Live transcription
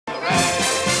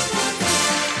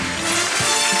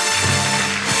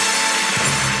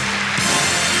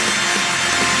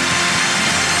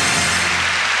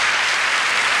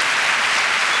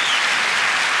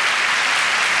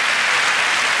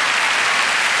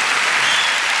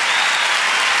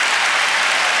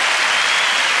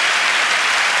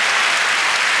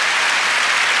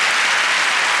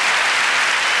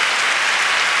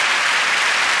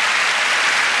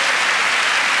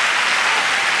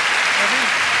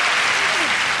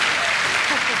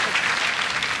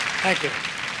Thank you.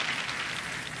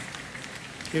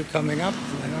 You coming up?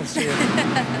 I don't see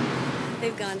it.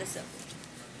 They've gone to Silver.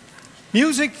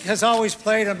 Music has always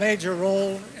played a major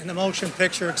role in the motion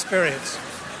picture experience.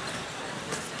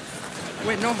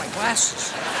 Wait, no, my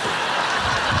glasses.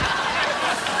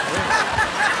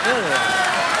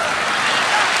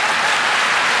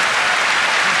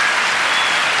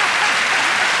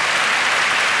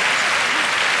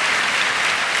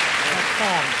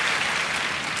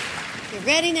 You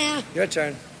ready now? Your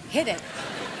turn. Hit it.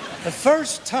 The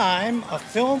first time a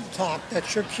film talked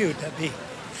that you're cute, Debbie,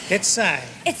 it sang.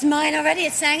 It's mine already.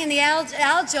 It sang in the Al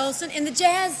Jolson in the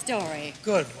Jazz Story.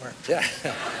 Good work. Yeah.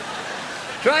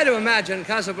 Try to imagine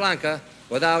Casablanca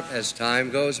without As Time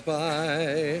Goes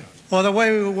By. Or The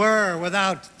Way We Were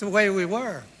without The Way We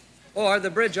Were. Or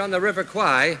The Bridge on the River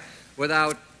Kwai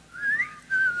without...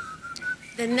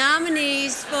 The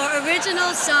nominees for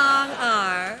original song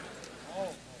are...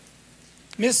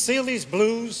 Miss Seeley's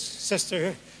Blues,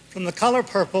 Sister, from The Color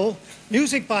Purple,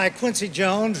 music by Quincy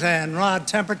Jones and Rod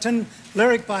Temperton,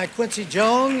 lyric by Quincy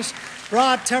Jones,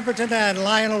 Rod Temperton, and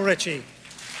Lionel Richie.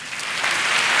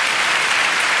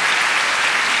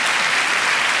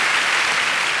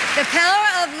 The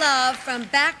Power of Love from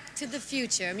Back to the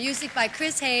Future, music by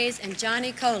Chris Hayes and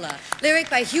Johnny Cola, lyric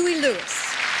by Huey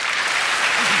Lewis.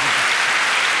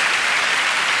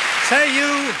 Say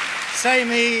You, Say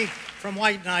Me from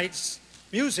White Nights,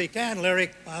 music and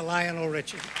lyric by Lionel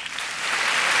Richie.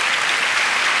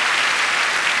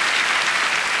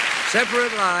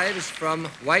 Separate Lives from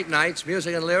White Nights,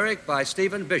 music and lyric by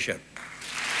Stephen Bishop.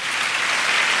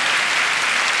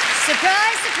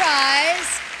 Surprise,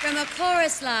 surprise, from A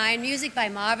Chorus Line, music by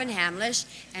Marvin Hamlish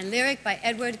and lyric by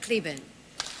Edward Kleben.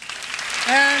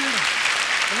 And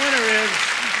the winner is...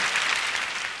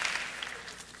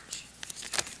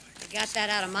 I got that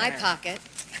out of my pocket.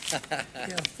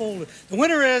 Yeah, folded. The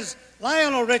winner is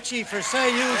Lionel Richie for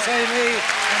Say You, Say Me,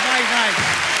 and White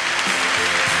Nights.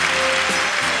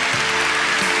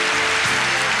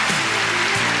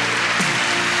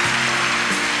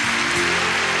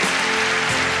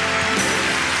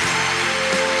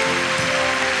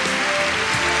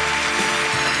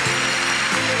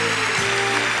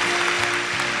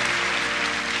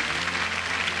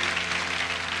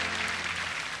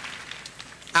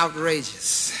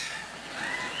 Outrageous.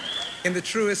 In the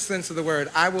truest sense of the word,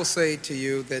 I will say to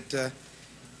you that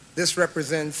this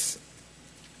represents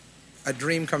a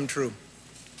dream come true.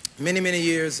 Many, many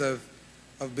years of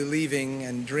believing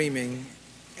and dreaming,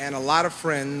 and a lot of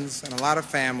friends and a lot of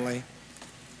family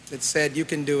that said, you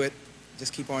can do it,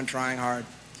 just keep on trying hard.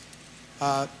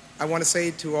 I want to say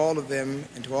to all of them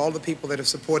and to all the people that have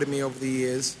supported me over the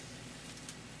years,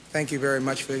 thank you very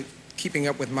much for keeping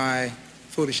up with my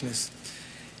foolishness.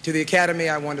 To the Academy,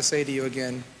 I want to say to you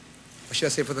again, or should I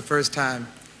say for the first time,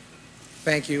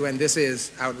 thank you, and this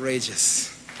is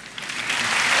outrageous.